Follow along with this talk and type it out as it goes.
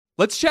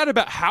Let's chat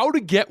about how to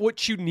get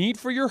what you need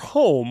for your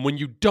home when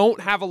you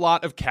don't have a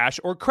lot of cash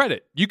or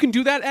credit. You can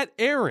do that at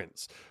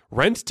Aaron's.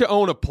 Rent to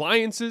own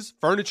appliances,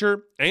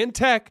 furniture, and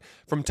tech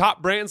from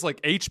top brands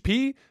like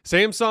HP,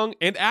 Samsung,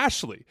 and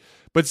Ashley.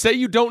 But say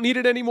you don't need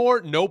it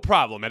anymore, no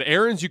problem. At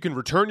Aaron's, you can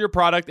return your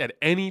product at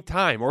any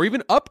time or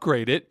even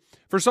upgrade it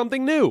for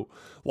something new.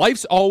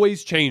 Life's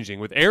always changing.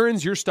 With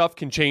Aaron's, your stuff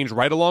can change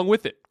right along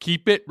with it.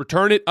 Keep it,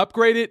 return it,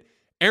 upgrade it.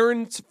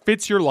 Aaron's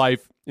fits your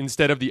life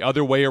instead of the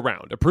other way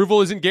around. Approval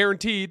isn't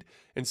guaranteed,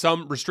 and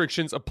some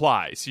restrictions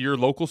apply. See your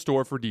local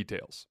store for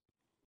details.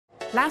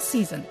 Last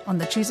season, on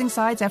the Choosing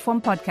Sides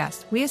F1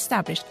 podcast, we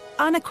established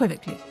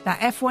unequivocally that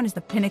F1 is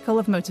the pinnacle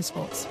of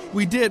motorsports.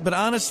 We did, but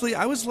honestly,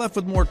 I was left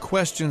with more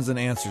questions than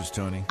answers,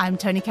 Tony. I'm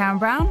Tony Karen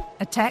Brown,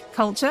 a tech,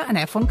 culture, and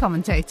F1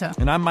 commentator.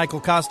 And I'm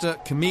Michael Costa,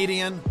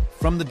 comedian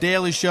from The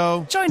Daily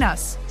Show. Join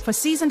us for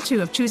Season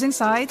 2 of Choosing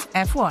Sides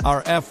F1.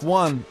 Our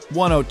F1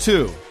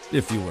 102,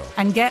 if you will.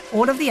 And get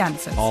all of the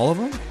answers. All of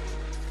them?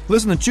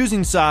 Listen to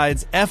Choosing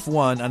Sides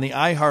F1 on the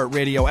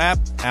iHeartRadio app,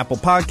 Apple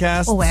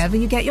Podcasts, or wherever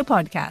you get your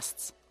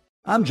podcasts.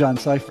 I'm John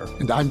Cipher.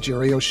 And I'm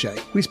Jerry O'Shea.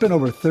 We spent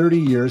over 30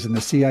 years in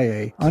the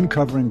CIA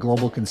uncovering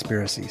global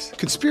conspiracies.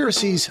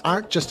 Conspiracies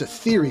aren't just a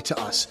theory to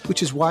us,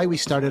 which is why we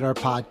started our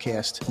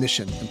podcast,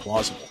 Mission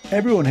Implausible.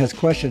 Everyone has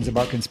questions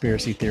about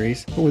conspiracy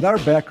theories, but with our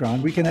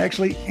background, we can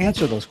actually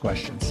answer those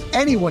questions.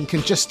 Anyone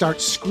can just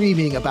start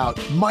screaming about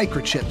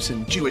microchips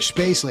and Jewish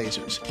space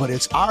lasers, but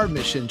it's our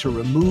mission to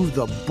remove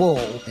the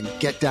bull and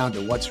get down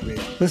to what's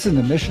real. Listen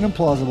to Mission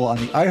Implausible on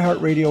the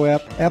iHeartRadio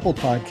app, Apple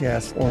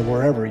Podcasts, or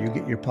wherever you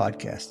get your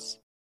podcasts.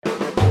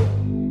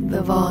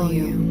 The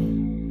volume.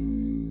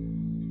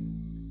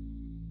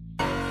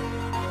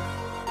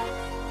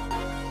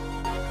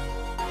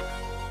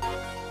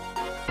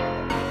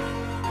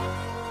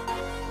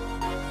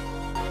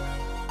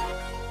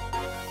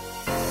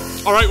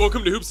 All right,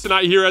 welcome to Hoops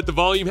Tonight here at The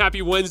Volume.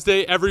 Happy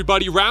Wednesday,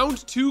 everybody.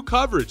 Round 2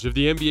 coverage of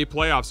the NBA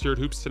playoffs here at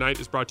Hoops Tonight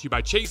is brought to you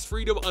by Chase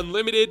Freedom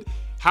Unlimited.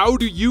 How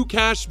do you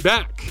cash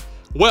back?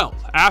 Well,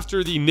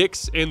 after the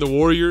Knicks and the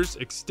Warriors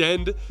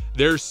extend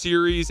their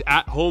series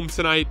at home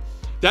tonight,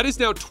 that is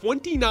now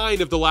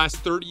 29 of the last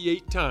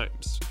 38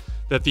 times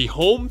that the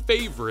home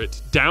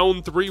favorite,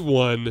 down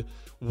 3-1,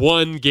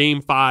 won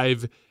Game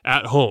 5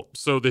 at home.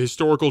 So the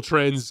historical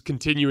trends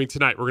continuing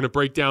tonight. We're going to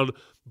break down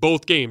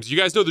both games. You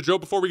guys know the drill.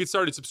 Before we get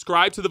started,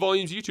 subscribe to the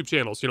Volume's YouTube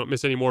channel so you don't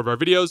miss any more of our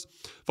videos.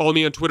 Follow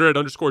me on Twitter at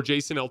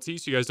 _JasonLT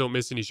so you guys don't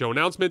miss any show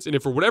announcements. And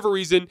if for whatever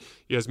reason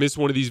you guys miss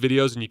one of these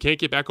videos and you can't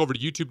get back over to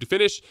YouTube to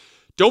finish,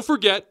 don't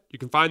forget, you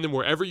can find them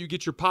wherever you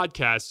get your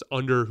podcasts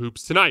under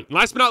Hoops Tonight. And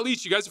last but not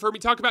least, you guys have heard me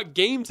talk about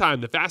Game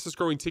Time, the fastest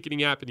growing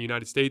ticketing app in the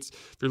United States.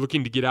 If you're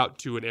looking to get out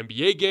to an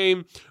NBA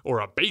game or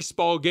a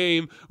baseball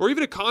game or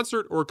even a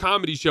concert or a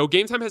comedy show,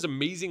 Game Time has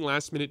amazing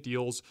last minute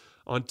deals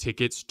on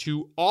tickets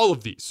to all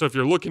of these. So if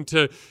you're looking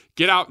to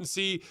get out and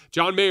see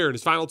John Mayer and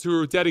his final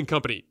tour with Dead &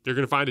 Company, you're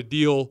going to find a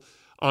deal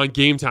on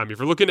Game Time. If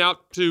you're looking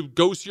out to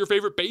go see your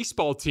favorite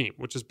baseball team,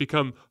 which has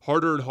become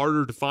harder and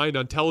harder to find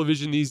on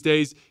television these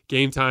days,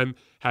 Game Time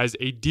has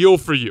a deal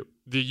for you.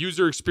 The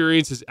user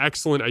experience is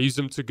excellent. I used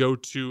them to go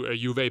to a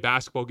U of A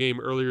basketball game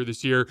earlier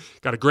this year.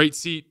 Got a great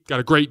seat, got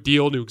a great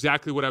deal, knew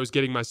exactly what I was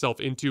getting myself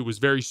into, was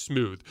very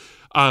smooth.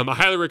 I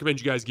highly recommend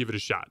you guys give it a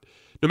shot.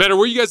 No matter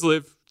where you guys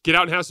live, get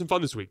out and have some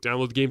fun this week.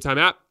 Download the Game Time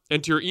app,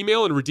 enter your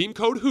email, and redeem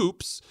code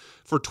HOOPS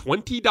for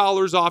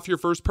 $20 off your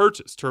first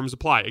purchase. Terms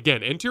apply.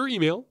 Again, enter your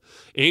email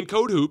and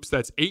code HOOPS.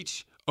 That's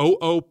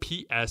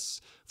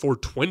HOOPS for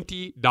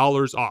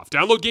 $20 off.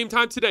 Download Game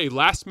Time today.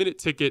 Last minute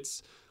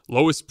tickets,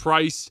 lowest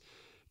price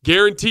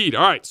guaranteed.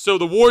 All right, so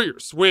the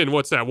Warriors win,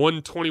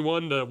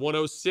 121 to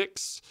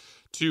 106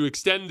 to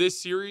extend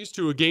this series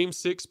to a Game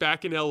 6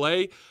 back in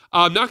LA.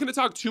 I'm not going to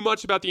talk too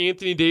much about the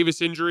Anthony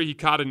Davis injury. He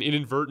caught an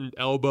inadvertent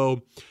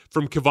elbow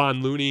from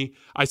Kevon Looney.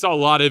 I saw a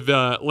lot of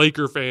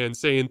Laker fans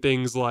saying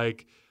things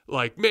like,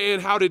 man,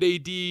 how did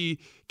AD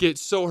get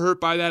so hurt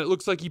by that? It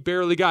looks like he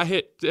barely got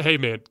hit. Hey,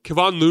 man,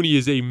 Kevon Looney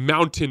is a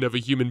mountain of a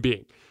human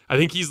being. I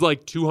think he's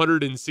like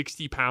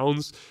 260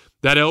 pounds.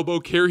 That elbow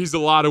carries a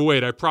lot of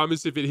weight. I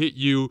promise if it hit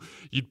you,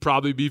 you'd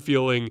probably be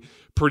feeling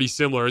pretty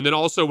similar. And then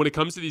also when it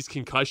comes to these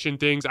concussion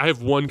things, I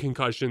have one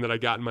concussion that I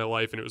got in my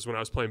life, and it was when I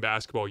was playing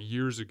basketball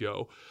years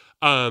ago.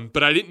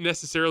 But I didn't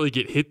necessarily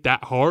get hit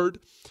that hard,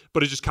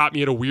 but it just caught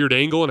me at a weird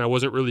angle, and I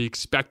wasn't really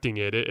expecting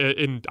it.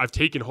 And I've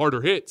taken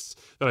harder hits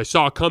that I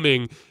saw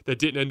coming that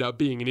didn't end up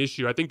being an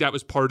issue. I think that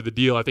was part of the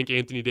deal. I think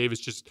Anthony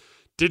Davis just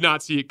did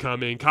not see it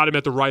coming, caught him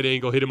at the right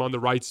angle, hit him on the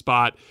right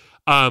spot.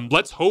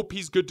 Let's hope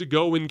he's good to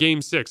go in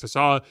Game 6. I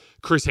saw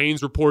Chris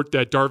Haynes report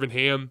that Darvin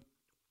Ham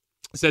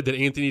said that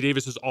Anthony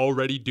Davis is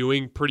already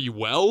doing pretty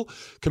well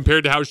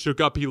compared to how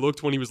shook up he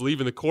looked when he was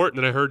leaving the court.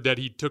 And then I heard that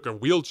he took a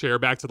wheelchair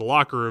back to the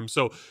locker room.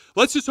 So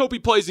let's just hope he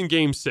plays in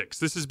Game 6.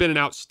 This has been an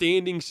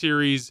outstanding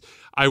series.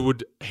 I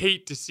would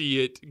hate to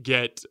see it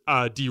get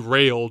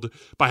derailed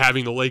by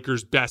having the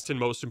Lakers' best and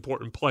most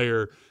important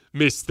player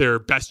miss their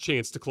best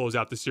chance to close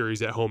out the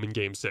series at home in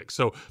Game 6.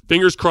 So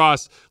fingers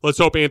crossed. Let's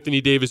hope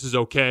Anthony Davis is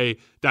okay.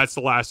 That's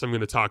the last I'm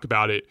going to talk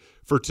about it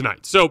for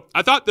tonight. So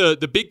I thought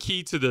the big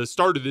key to the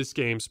start of this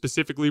game,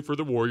 specifically for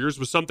the Warriors,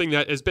 was something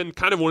that has been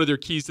kind of one of their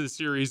keys to the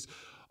series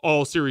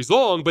all series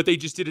long, but they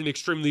just did an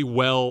extremely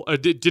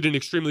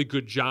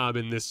good job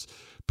in this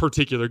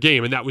particular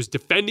game, and that was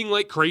defending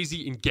like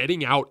crazy and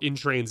getting out in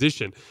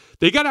transition.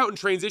 They got out in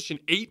transition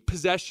 8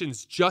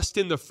 possessions just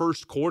in the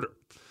first quarter.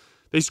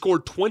 They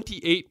scored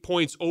 28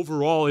 points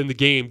overall in the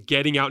game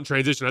getting out in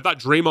transition. I thought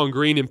Draymond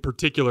Green in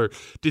particular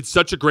did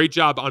such a great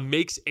job on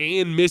makes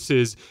and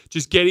misses,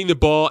 just getting the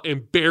ball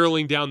and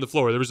barreling down the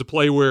floor. There was a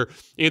play where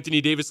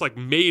Anthony Davis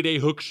made a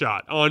hook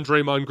shot on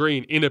Draymond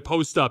Green in a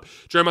post up.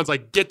 Draymond's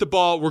like, get the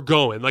ball, we're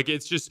going.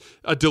 It's just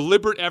a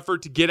deliberate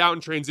effort to get out in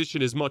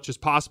transition as much as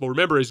possible.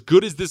 Remember, as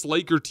good as this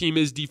Laker team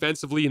is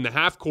defensively in the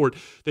half court,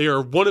 they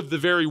are one of the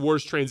very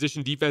worst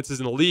transition defenses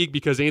in the league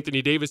because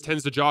Anthony Davis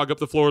tends to jog up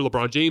the floor.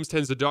 LeBron James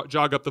tends to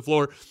jog up the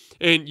floor.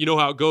 And you know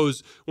how it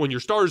goes when your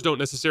stars don't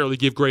necessarily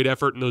give great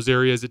effort in those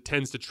areas. It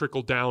tends to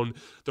trickle down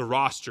the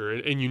roster.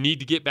 And you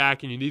need to get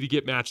back and you need to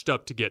get matched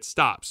up to get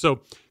stopped.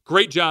 So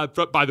great job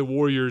by the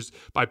Warriors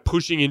by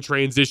pushing in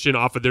transition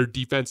off of their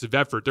defensive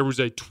effort. There was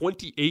a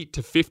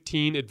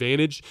 28-15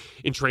 advantage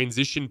in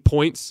transition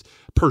points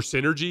per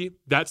synergy.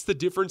 That's the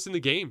difference in the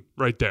game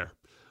right there.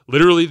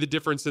 Literally the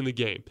difference in the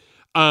game.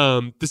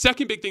 The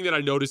second big thing that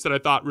I noticed that I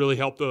thought really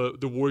helped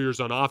the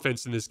Warriors on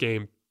offense in this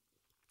game,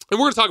 and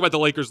we're going to talk about the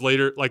Lakers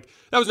later.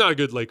 That was not a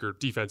good Laker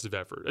defensive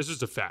effort. It's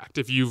just a fact.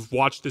 If you've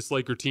watched this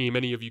Laker team,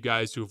 any of you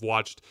guys who have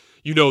watched,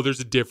 there's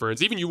a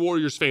difference. Even you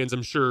Warriors fans,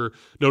 I'm sure,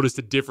 noticed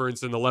a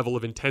difference in the level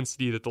of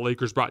intensity that the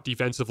Lakers brought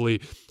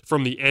defensively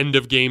from the end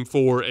of Game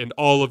 4 and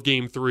all of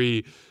Game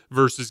 3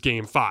 versus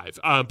Game 5.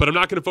 But I'm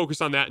not going to focus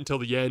on that until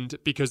the end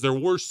because there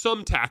were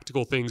some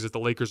tactical things that the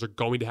Lakers are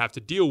going to have to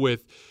deal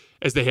with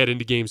as they head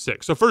into Game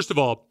 6. So first of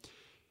all,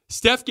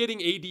 Steph getting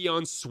AD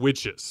on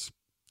switches.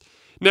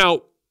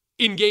 Now,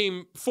 in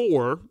Game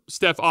 4,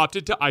 Steph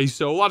opted to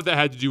ISO. A lot of that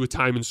had to do with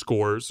time and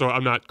score, so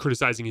I'm not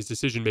criticizing his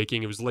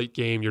decision-making. It was late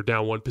game. You're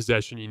down one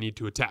possession. You need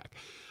to attack.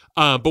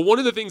 But one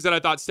of the things that I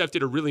thought Steph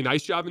did a really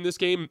nice job in this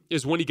game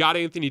is when he got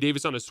Anthony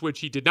Davis on a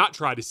switch, he did not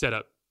try to set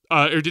up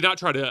or did not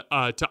try to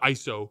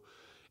ISO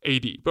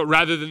AD. But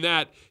rather than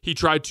that, he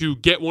tried to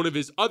get one of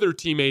his other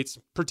teammates,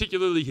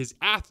 particularly his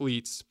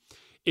athletes,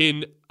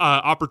 in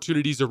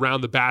opportunities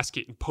around the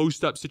basket and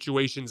post-up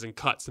situations and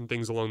cuts and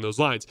things along those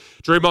lines.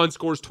 Draymond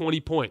scores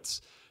 20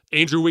 points.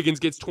 Andrew Wiggins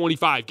gets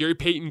 25. Gary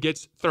Payton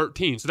gets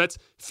 13. So that's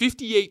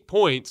 58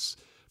 points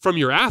from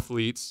your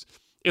athletes,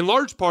 in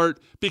large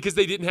part because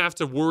they didn't have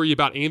to worry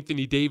about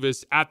Anthony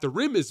Davis at the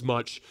rim as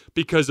much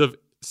because of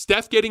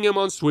Steph getting him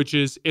on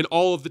switches and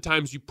all of the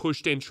times you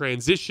pushed in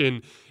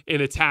transition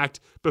and attacked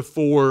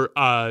before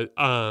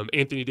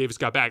Anthony Davis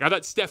got back. I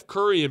thought Steph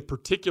Curry in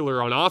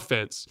particular on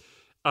offense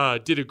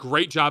did a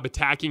great job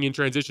attacking in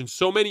transition.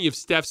 So many of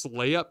Steph's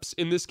layups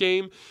in this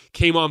game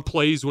came on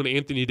plays when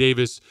Anthony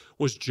Davis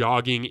was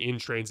jogging in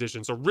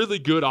transition. So really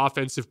good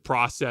offensive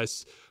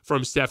process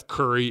from Steph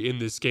Curry in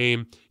this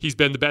game. He's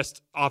been the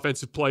best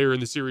offensive player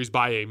in the series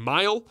by a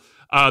mile.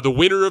 The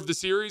winner of the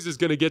series is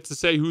going to get to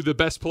say who the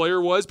best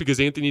player was because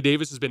Anthony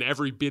Davis has been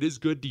every bit as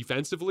good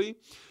defensively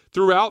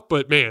throughout.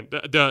 But man,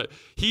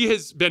 he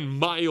has been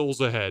miles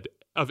ahead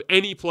of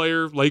any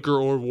player, Laker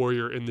or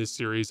Warrior, in this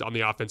series on the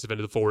offensive end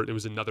of the floor. It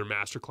was another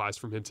masterclass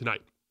from him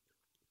tonight.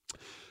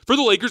 For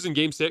the Lakers in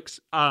Game 6,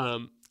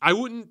 I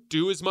wouldn't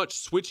do as much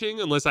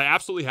switching unless I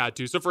absolutely had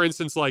to. So, for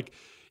instance,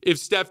 if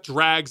Steph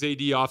drags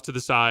AD off to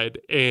the side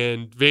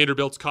and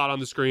Vanderbilt's caught on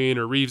the screen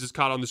or Reeves is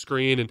caught on the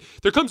screen, and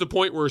there comes a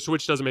point where a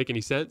switch doesn't make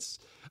any sense,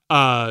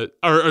 where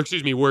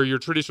your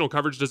traditional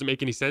coverage doesn't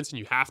make any sense and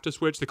you have to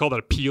switch. They call that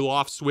a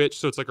peel-off switch,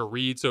 so it's like a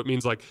read. So it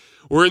means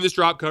we're in this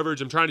drop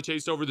coverage, I'm trying to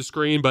chase over the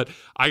screen, but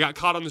I got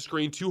caught on the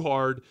screen too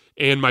hard,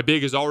 and my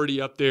big is already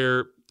up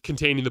there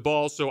containing the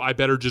ball, so I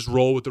better just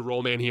roll with the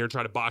roll man here and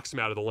try to box him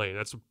out of the lane.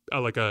 That's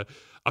like a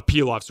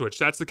peel-off switch.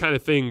 That's the kind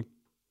of thing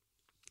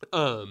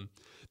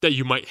that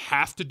you might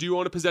have to do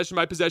on a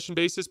possession-by-possession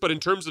basis. But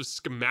in terms of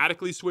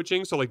schematically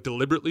switching, so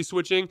deliberately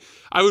switching,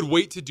 I would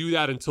wait to do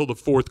that until the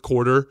fourth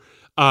quarter,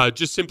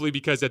 just simply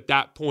because at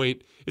that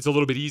point, it's a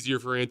little bit easier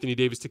for Anthony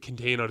Davis to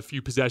contain on a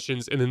few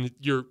possessions. And then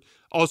you're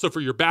also,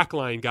 for your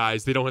backline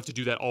guys, they don't have to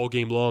do that all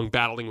game long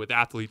battling with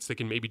athletes. They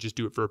can maybe just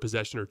do it for a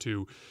possession or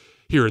two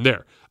here and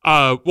there.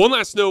 One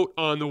last note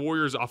on the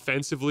Warriors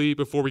offensively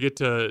before we get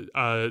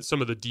to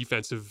some of the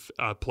defensive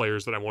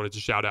players that I wanted to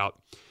shout out.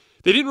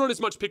 They didn't run as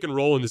much pick and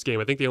roll in this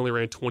game. I think they only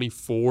ran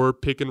 24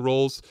 pick and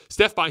rolls.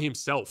 Steph by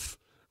himself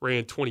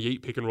ran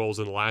 28 pick and rolls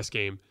in the last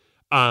game,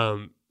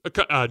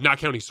 not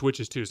counting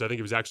switches too. So I think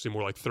it was actually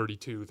more like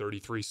 32,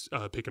 33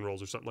 pick and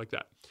rolls or something like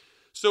that.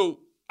 So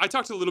I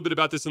talked a little bit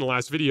about this in the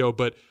last video,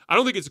 but I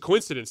don't think it's a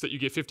coincidence that you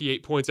get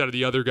 58 points out of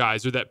the other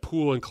guys, or that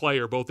Poole and Clay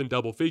are both in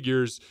double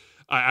figures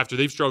after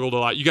they've struggled a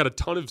lot. You got a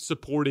ton of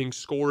supporting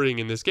scoring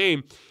in this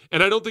game,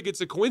 and I don't think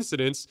it's a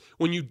coincidence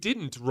when you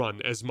didn't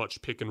run as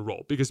much pick and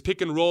roll, because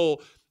pick and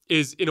roll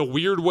is in a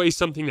weird way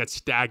something that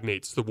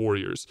stagnates the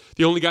Warriors.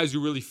 The only guys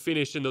who really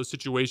finish in those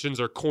situations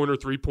are corner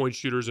three-point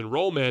shooters and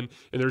roll men,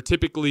 and they're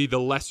typically the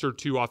lesser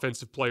two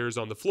offensive players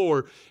on the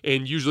floor,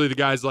 and usually the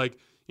guys like,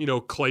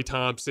 Klay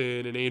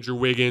Thompson and Andrew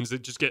Wiggins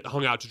that just get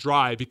hung out to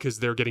dry because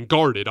they're getting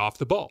guarded off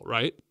the ball,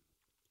 right?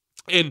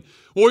 And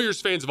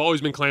Warriors fans have always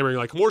been clamoring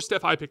like more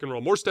Steph high pick and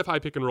roll, more Steph high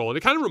pick and roll. And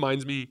it kind of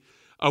reminds me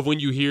of when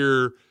you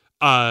hear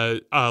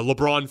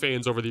LeBron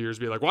fans over the years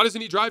be like, why doesn't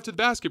he drive to the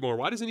basket more?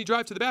 Why doesn't he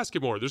drive to the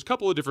basket more? There's a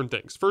couple of different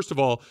things. First of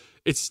all,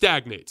 it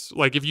stagnates.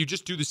 Like if you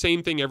just do the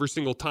same thing every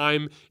single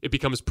time, it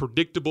becomes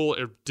predictable.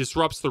 It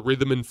disrupts the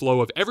rhythm and flow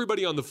of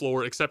everybody on the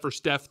floor except for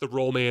Steph, the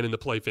roll man, and the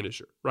play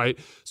finisher, right?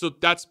 So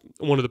that's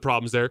one of the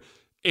problems there.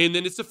 And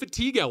then it's a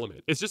fatigue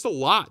element. It's just a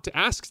lot to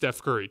ask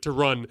Steph Curry to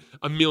run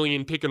a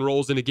million pick and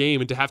rolls in a game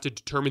and to have to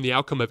determine the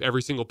outcome of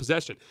every single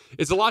possession.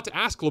 It's a lot to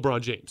ask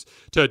LeBron James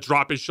to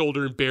drop his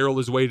shoulder and barrel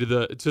his way to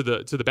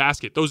the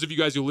basket. Those of you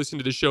guys who listen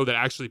to the show that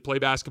actually play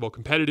basketball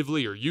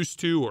competitively or used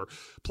to or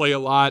play a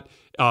lot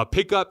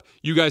pickup,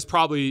 you guys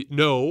probably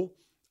know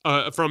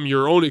from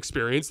your own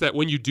experience that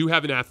when you do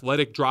have an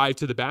athletic drive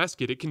to the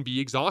basket, it can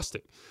be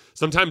exhausting.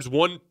 Sometimes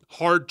one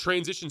hard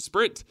transition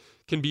sprint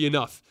can be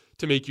enough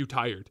to make you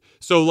tired.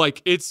 So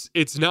like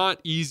it's not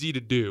easy to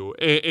do.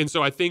 And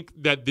so I think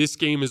that this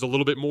game is a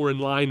little bit more in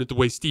line with the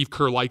way Steve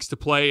Kerr likes to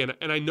play. And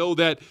I know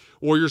that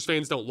Warriors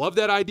fans don't love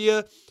that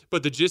idea,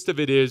 but the gist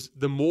of it is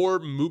the more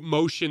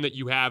motion that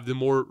you have, the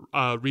more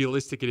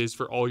realistic it is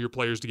for all your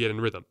players to get in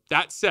rhythm.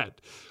 That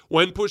said,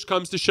 when push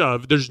comes to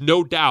shove, there's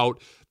no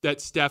doubt that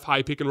Steph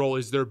high pick and roll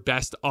is their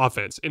best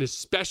offense. And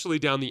especially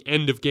down the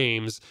end of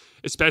games,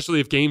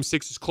 especially if game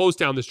 6 is close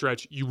down the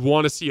stretch, you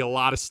want to see a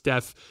lot of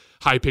Steph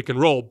high pick and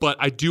roll. But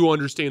I do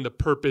understand the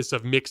purpose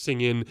of mixing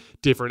in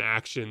different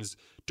actions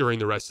during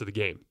the rest of the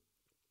game.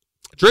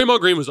 Draymond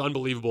Green was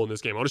unbelievable in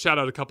this game. I want to shout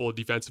out a couple of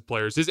defensive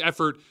players. His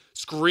effort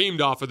screamed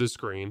off of the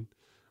screen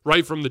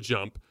right from the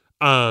jump.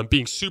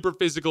 Being super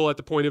physical at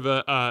the point of in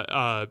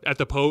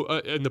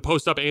the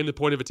post up and the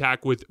point of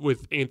attack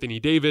with Anthony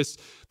Davis,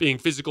 being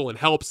physical and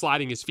help,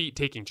 sliding his feet,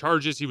 taking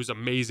charges. He was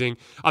amazing.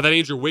 That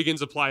Andrew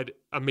Wiggins applied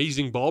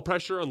amazing ball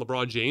pressure on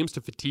LeBron James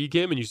to fatigue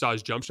him, and you saw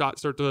his jump shot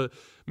start to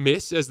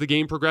miss as the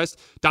game progressed.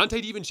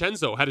 Donte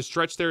DiVincenzo had a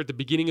stretch there at the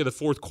beginning of the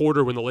fourth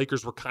quarter when the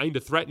Lakers were kind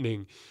of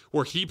threatening,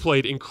 where he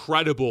played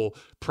incredible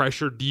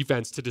pressure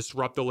defense to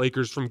disrupt the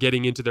Lakers from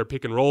getting into their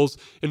pick and rolls.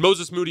 And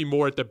Moses Moody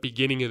Moore at the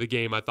beginning of the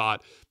game, I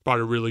thought, brought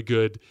a really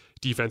good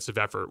defensive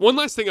effort. One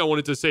last thing I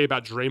wanted to say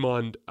about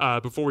Draymond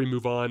before we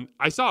move on.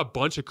 I saw a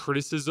bunch of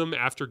criticism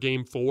after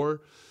game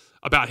 4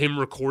 about him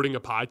recording a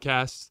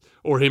podcast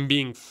or him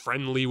being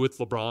friendly with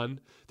LeBron.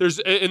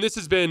 And this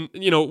has been,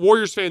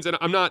 Warriors fans, and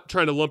I'm not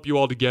trying to lump you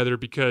all together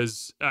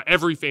because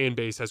every fan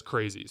base has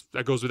crazies.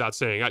 That goes without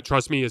saying.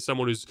 Trust me, as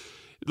someone who's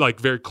like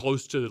very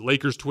close to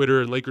Lakers Twitter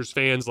and Lakers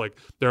fans, like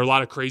there are a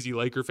lot of crazy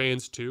Laker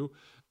fans too.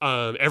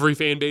 Every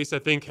fan base, I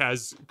think,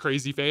 has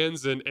crazy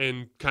fans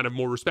and kind of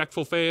more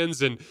respectful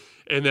fans. And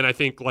then I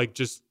think like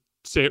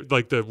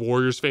the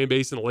Warriors fan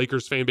base and the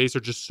Lakers fan base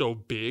are just so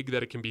big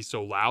that it can be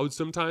so loud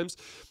sometimes.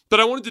 But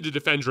I wanted to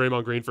defend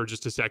Draymond Green for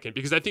just a second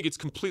because I think it's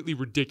completely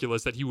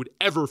ridiculous that he would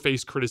ever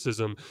face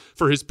criticism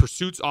for his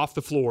pursuits off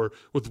the floor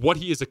with what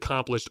he has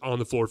accomplished on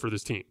the floor for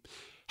this team.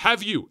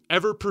 Have you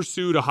ever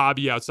pursued a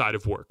hobby outside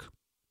of work?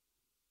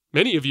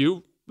 Many of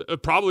you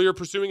probably are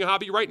pursuing a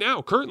hobby right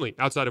now, currently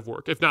outside of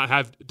work, if not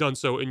have done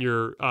so in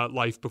your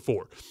life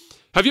before.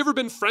 Have you ever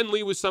been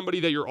friendly with somebody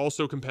that you're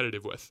also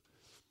competitive with?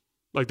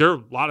 Like there are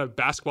a lot of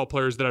basketball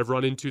players that I've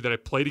run into that I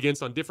played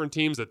against on different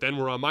teams that then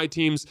were on my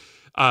teams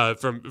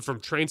from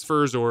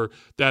transfers or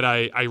that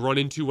I run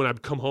into when I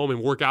come home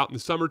and work out in the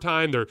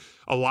summertime. There are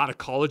a lot of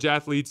college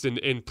athletes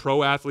and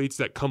pro athletes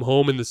that come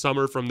home in the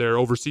summer from their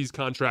overseas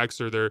contracts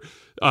or their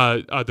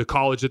the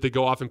college that they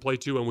go off and play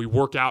to, and we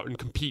work out and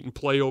compete and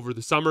play over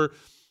the summer.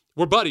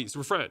 We're buddies.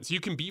 We're friends.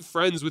 You can be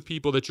friends with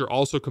people that you're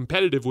also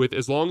competitive with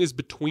as long as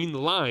between the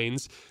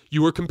lines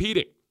you are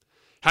competing.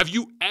 Have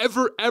you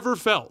ever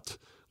felt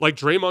like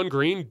Draymond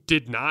Green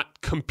did not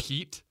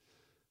compete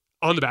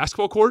on the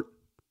basketball court?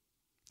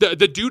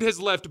 The dude has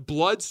left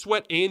blood,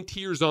 sweat, and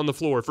tears on the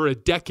floor for a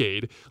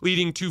decade,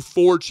 leading to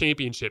 4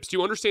 championships. Do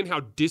you understand how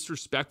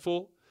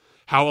disrespectful,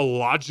 how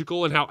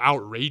illogical, and how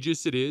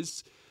outrageous it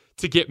is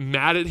to get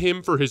mad at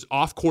him for his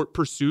off-court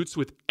pursuits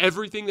with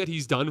everything that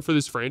he's done for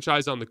this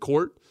franchise on the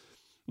court?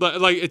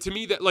 Like to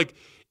me, that like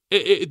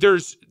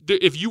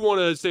if you want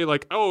to say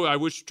like, oh, I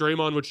wish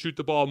Draymond would shoot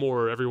the ball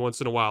more every once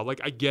in a while.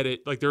 Like I get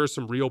it. Like there are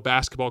some real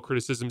basketball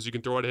criticisms you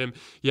can throw at him.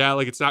 Yeah,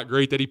 like it's not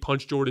great that he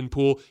punched Jordan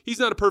Poole. He's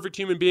not a perfect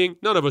human being.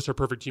 None of us are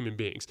perfect human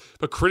beings.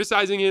 But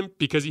criticizing him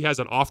because he has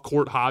an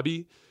off-court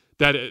hobby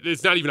that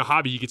it's not even a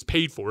hobby he gets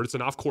paid for. It's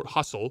an off-court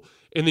hustle.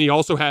 And then he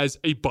also has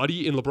a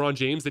buddy in LeBron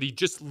James that he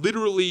just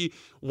literally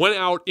went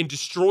out and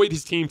destroyed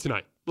his team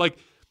tonight. Like,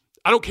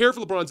 I don't care if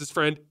LeBron's his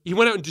friend. He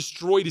went out and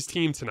destroyed his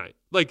team tonight.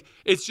 Like,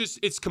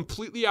 it's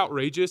completely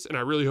outrageous, and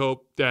I really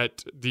hope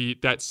that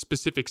that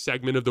specific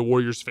segment of the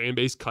Warriors fan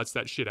base cuts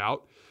that shit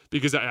out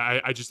because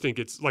I just think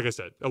it's, like I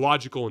said,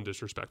 illogical and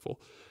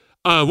disrespectful.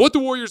 What the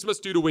Warriors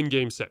must do to win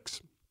Game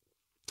 6.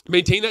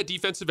 Maintain that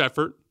defensive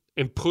effort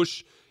and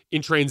push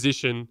in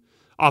transition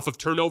off of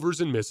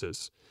turnovers and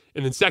misses.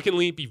 And then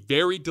secondly, be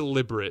very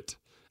deliberate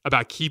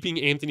about keeping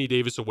Anthony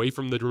Davis away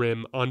from the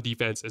rim on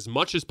defense as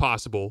much as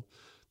possible,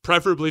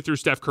 preferably through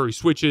Steph Curry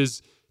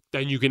switches.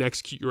 Then you can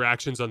execute your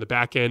actions on the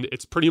back end.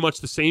 It's pretty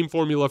much the same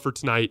formula for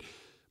tonight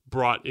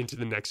brought into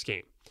the next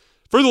game.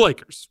 For the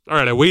Lakers, all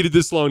right, I waited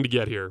this long to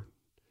get here.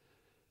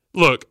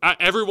 Look,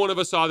 every one of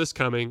us saw this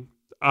coming.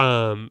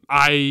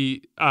 I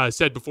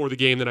said before the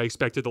game that I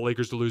expected the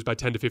Lakers to lose by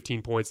 10 to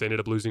 15 points. They ended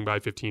up losing by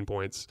 15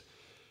 points.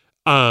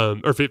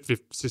 Or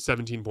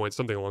 17 points,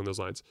 something along those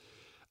lines.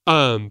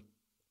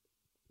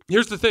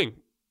 Here's the thing.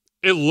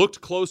 It looked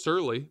close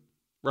early,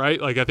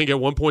 right? Like, I think at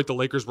one point the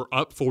Lakers were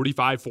up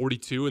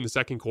 45-42 in the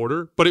second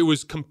quarter, but it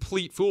was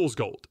complete fool's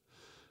gold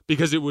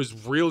because it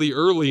was really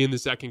early in the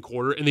second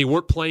quarter and they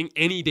weren't playing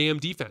any damn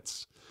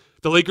defense.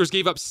 The Lakers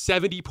gave up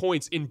 70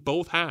 points in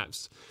both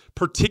halves.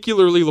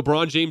 Particularly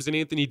LeBron James and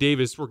Anthony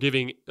Davis were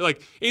giving,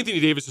 like, Anthony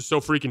Davis is so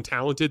freaking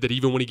talented that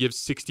even when he gives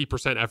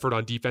 60% effort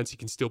on defense, he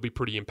can still be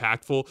pretty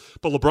impactful.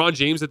 But LeBron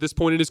James at this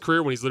point in his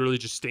career, when he's literally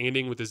just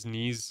standing with his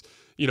knees,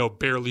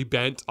 barely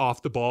bent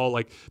off the ball,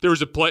 like, there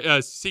was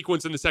a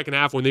sequence in the second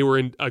half when they were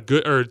in a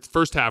good, or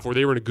first half where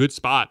they were in a good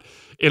spot.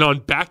 And on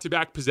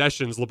back-to-back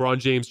possessions, LeBron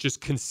James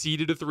just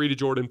conceded a three to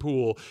Jordan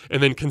Poole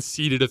and then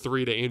conceded a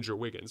three to Andrew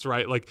Wiggins,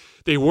 right? Like,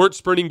 they weren't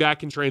sprinting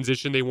back in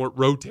transition. They weren't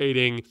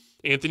rotating.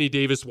 Anthony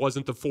Davis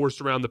wasn't the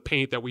force around the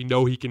paint that we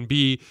know he can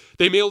be.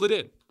 They mailed it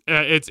in.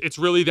 It's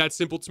really that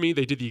simple to me.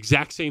 They did the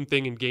exact same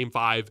thing in Game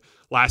 5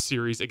 last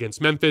series against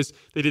Memphis.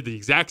 They did the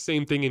exact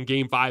same thing in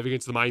Game 5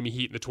 against the Miami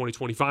Heat in the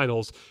 2020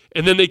 Finals.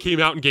 And then they came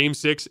out in Game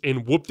 6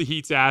 and whooped the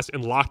Heat's ass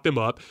and locked them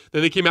up.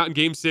 Then they came out in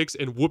Game 6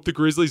 and whooped the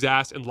Grizzlies'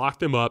 ass and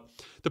locked them up.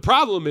 The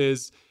problem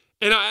is,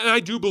 and I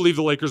do believe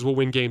the Lakers will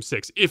win Game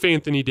 6 if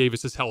Anthony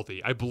Davis is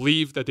healthy. I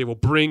believe that they will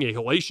bring a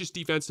hellacious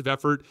defensive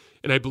effort,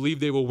 and I believe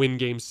they will win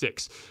Game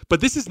 6. But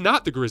this is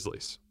not the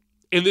Grizzlies.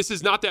 And this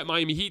is not that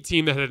Miami Heat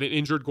team that had an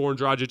injured Goran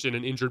Dragic and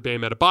an injured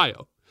Bam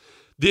Adebayo.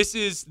 This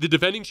is the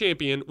defending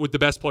champion with the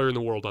best player in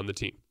the world on the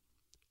team.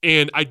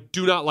 And I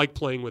do not like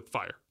playing with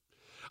fire.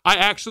 I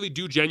actually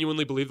do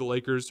genuinely believe the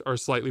Lakers are a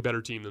slightly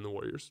better team than the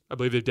Warriors. I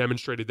believe they've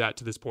demonstrated that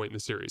to this point in the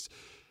series.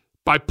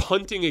 By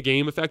punting a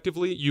game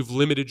effectively, you've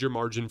limited your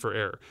margin for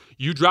error.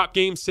 You drop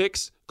Game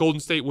 6, Golden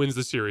State wins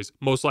the series,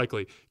 most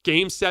likely.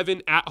 Game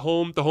 7 at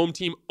home, the home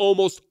team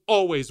almost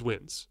always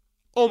wins.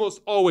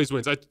 Almost always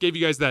wins. I gave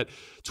you guys that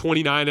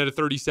 29 out of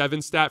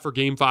 37 stat for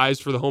Game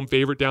 5s for the home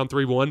favorite down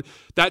 3-1.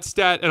 That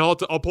stat, and I'll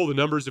pull the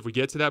numbers if we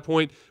get to that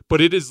point, but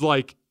it is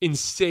like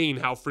insane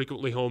how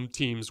frequently home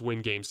teams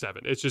win Game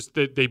 7. It's just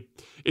that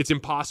it's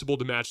impossible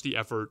to match the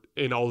effort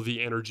and all of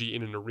the energy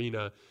in an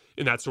arena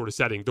in that sort of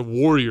setting. The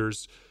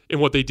Warriors and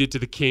what they did to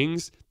the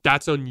Kings,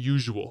 that's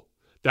unusual.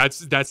 That's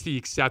the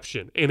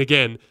exception. And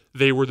again,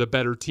 they were the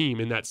better team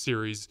in that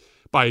series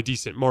by a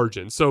decent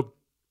margin. So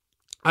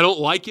I don't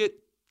like it.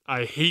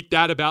 I hate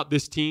that about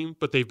this team,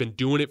 but they've been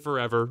doing it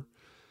forever,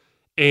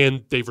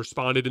 and they've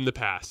responded in the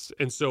past.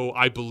 And so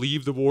I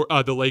believe the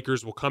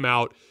Lakers will come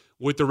out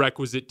with the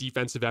requisite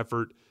defensive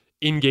effort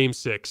in Game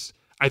 6.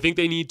 I think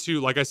they need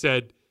to, like I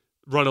said,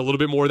 run a little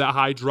bit more of that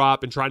high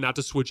drop and try not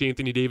to switch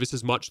Anthony Davis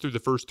as much through the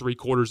first 3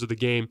 quarters of the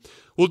game.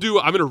 I'm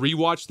going to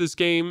rewatch this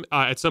game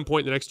at some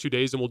point in the next 2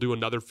 days, and we'll do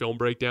another film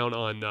breakdown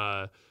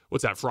on,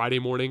 Friday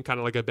morning, kind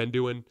of like I've been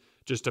doing,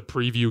 just to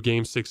preview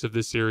Game 6 of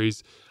this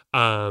series.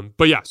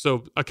 But yeah,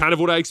 so kind of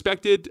what I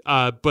expected.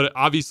 But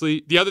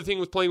obviously, the other thing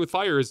with playing with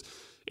fire is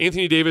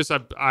Anthony Davis.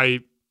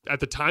 I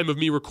at the time of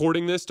me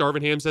recording this,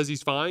 Darvin Ham says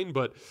he's fine.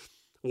 But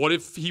what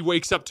if he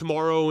wakes up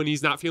tomorrow and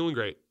he's not feeling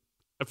great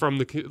from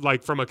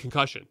a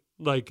concussion?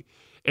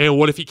 And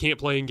what if he can't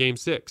play in Game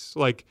 6?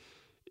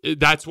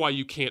 That's why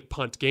you can't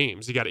punt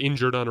games. He got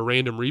injured on a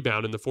random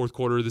rebound in the fourth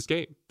quarter of this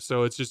game.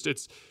 So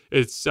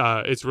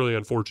it's really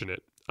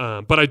unfortunate.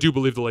 But I do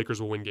believe the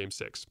Lakers will win Game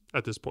 6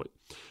 at this point.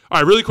 All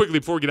right, really quickly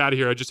before we get out of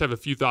here, I just have a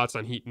few thoughts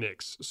on Heat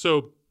Knicks.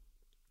 So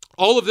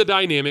all of the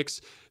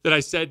dynamics that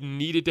I said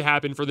needed to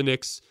happen for the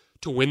Knicks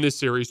to win this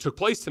series took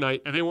place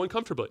tonight, and they won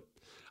comfortably.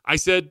 I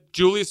said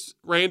Julius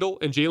Randle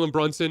and Jalen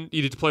Brunson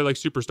needed to play like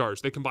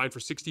superstars. They combined for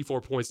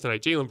 64 points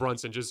tonight. Jalen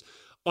Brunson, just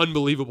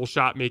unbelievable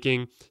shot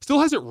making. Still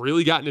hasn't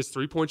really gotten his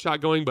three-point shot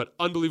going, but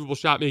unbelievable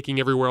shot making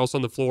everywhere else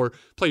on the floor.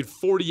 Played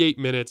 48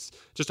 minutes,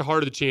 just a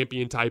heart of the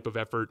champion type of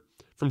effort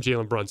from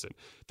Jalen Brunson.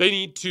 They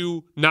need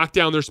to knock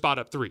down their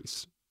spot-up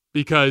threes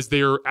because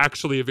they're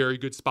actually a very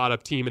good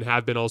spot-up team and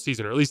have been all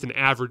season, or at least an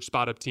average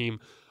spot-up team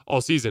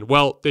all season.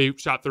 Well, they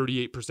shot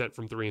 38%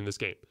 from 3 in this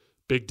game.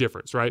 Big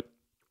difference, right?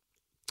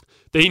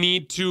 They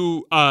need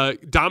to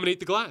dominate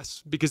the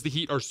glass because the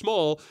Heat are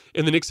small,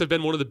 and the Knicks have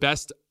been one of the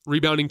best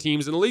rebounding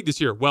teams in the league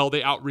this year. Well,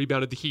 they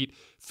out-rebounded the Heat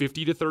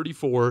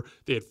 50-34.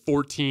 They had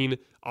 14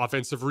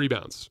 offensive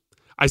rebounds.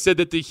 I said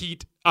that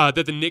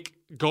the Knicks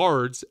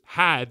guards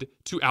had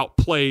to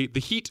outplay the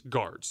Heat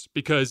guards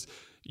because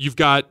you've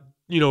got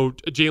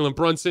Jalen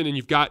Brunson and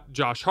you've got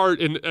Josh Hart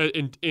and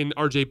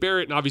RJ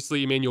Barrett, and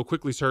obviously Emmanuel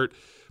Quickley's hurt.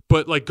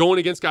 But going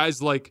against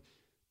guys like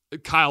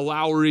Kyle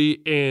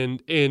Lowry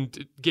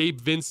and Gabe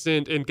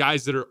Vincent and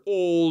guys that are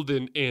old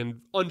and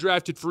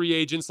undrafted free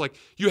agents. Like,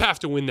 you have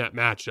to win that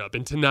matchup.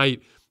 And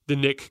tonight, the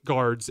Knick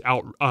guards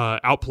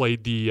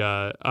outplayed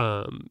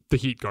the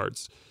Heat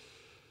guards.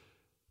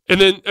 And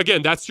then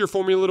again, that's your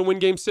formula to win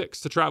Game 6,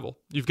 to travel.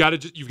 You've got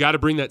to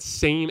bring that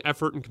same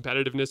effort and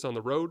competitiveness on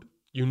the road.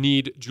 You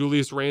need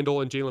Julius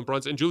Randle and Jalen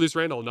Brunson. And Julius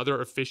Randle,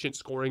 another efficient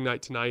scoring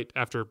night tonight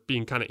after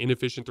being kind of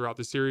inefficient throughout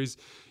the series.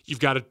 You've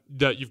got to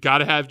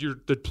have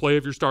the play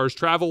of your stars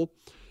travel.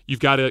 You've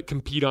got to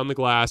compete on the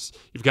glass.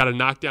 You've got to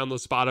knock down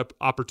those spot up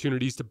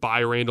opportunities to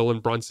buy Randle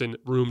and Brunson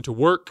room to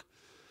work.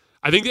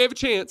 I think they have a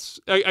chance.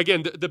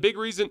 Again, the big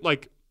reason,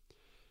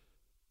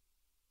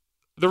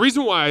 the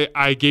reason why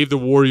I gave the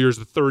Warriors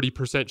the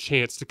 30%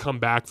 chance to come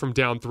back from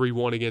down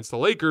 3-1 against the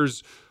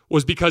Lakers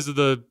was because of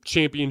the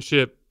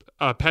championship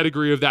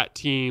pedigree of that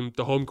team,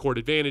 the home court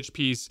advantage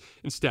piece,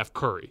 and Steph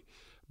Curry.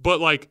 But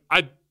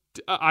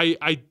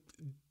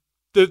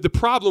the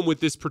problem with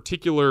this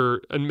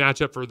particular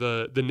matchup for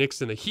the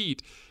Knicks and the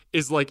Heat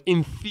is,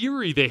 in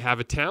theory they have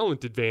a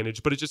talent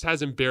advantage, but it just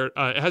hasn't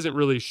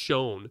really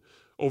shown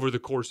over the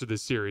course of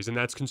this series, and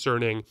that's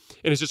concerning.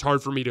 And it's just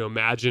hard for me to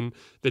imagine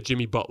that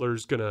Jimmy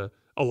Butler's gonna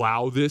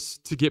allow this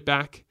to get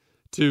back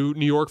to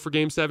New York for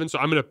Game 7. So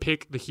I'm going to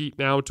pick the Heat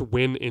now to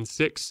win in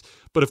 6.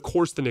 But of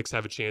course the Knicks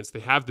have a chance.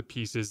 They have the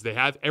pieces. They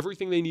have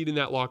everything they need in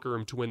that locker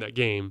room to win that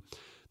game.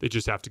 They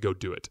just have to go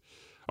do it.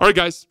 All right,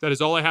 guys, that is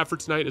all I have for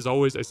tonight. As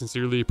always, I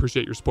sincerely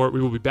appreciate your support.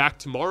 We will be back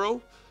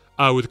tomorrow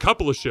with a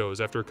couple of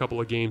shows after a couple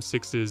of Game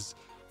 6s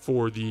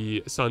for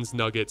the Suns,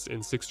 Nuggets,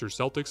 and Sixers,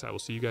 Celtics. I will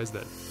see you guys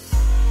then.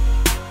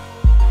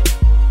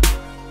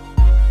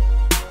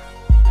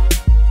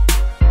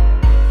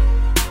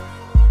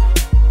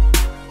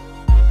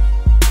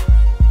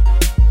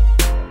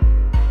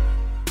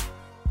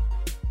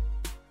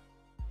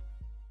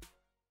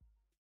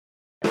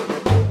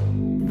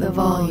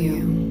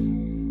 Volume.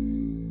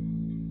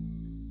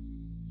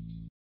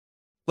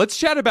 Let's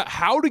chat about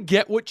how to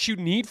get what you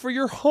need for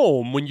your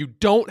home when you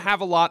don't have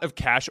a lot of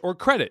cash or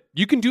credit.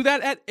 You can do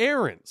that at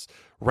Aaron's.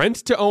 Rent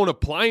to own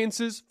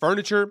appliances,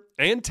 furniture,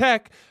 and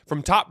tech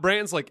from top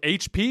brands like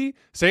HP,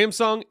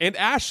 Samsung, and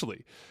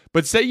Ashley.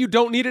 But say you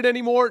don't need it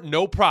anymore,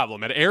 no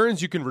problem. At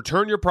Aaron's, you can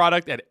return your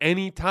product at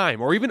any time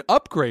or even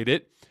upgrade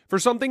it for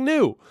something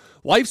new.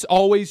 Life's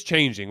always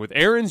changing. With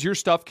Aaron's, your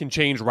stuff can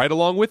change right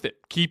along with it.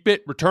 Keep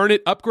it, return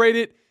it, upgrade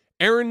it.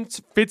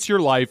 Aaron's fits your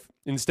life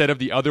instead of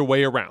the other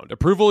way around.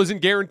 Approval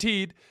isn't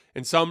guaranteed,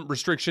 and some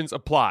restrictions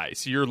apply.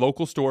 See your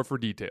local store for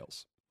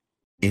details.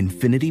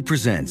 Infiniti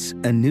presents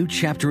a new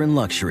chapter in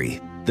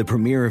luxury, the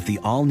premiere of the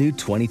all-new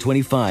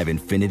 2025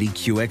 Infiniti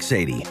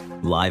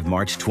QX80, live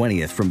March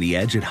 20th from the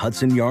Edge at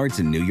Hudson Yards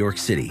in New York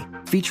City,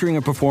 featuring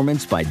a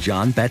performance by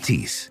John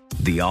Batiste.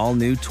 The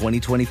all-new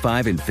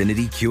 2025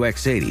 Infiniti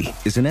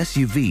QX80 is an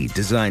SUV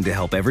designed to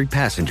help every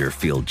passenger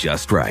feel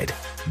just right.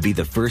 Be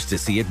the first to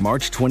see it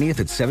March 20th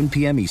at 7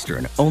 p.m.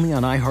 Eastern, only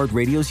on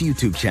iHeartRadio's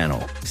YouTube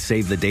channel.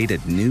 Save the date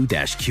at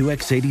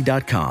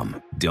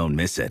new-QX80.com. Don't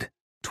miss it.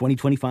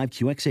 2025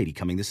 QX80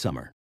 coming this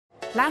summer.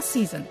 Last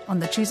season on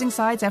the Choosing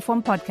Sides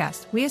F1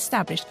 podcast, we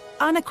established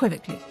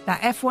unequivocally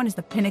that F1 is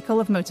the pinnacle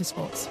of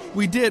motorsports.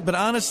 We did, but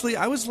honestly,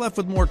 I was left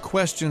with more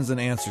questions than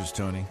answers,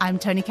 Tony. I'm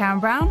Tony Karen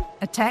Brown,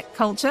 a tech,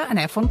 culture, and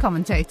F1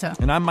 commentator.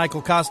 And I'm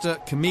Michael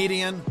Costa,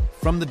 comedian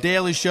from The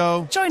Daily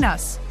Show. Join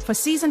us for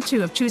Season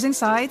 2 of Choosing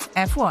Sides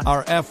F1.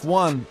 Our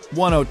F1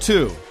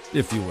 102,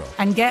 if you will.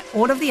 And get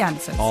all of the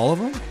answers. All of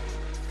them?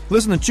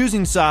 Listen to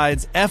Choosing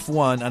Sides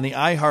F1 on the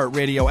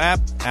iHeartRadio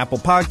app, Apple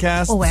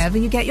Podcasts, or wherever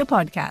you get your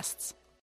podcasts.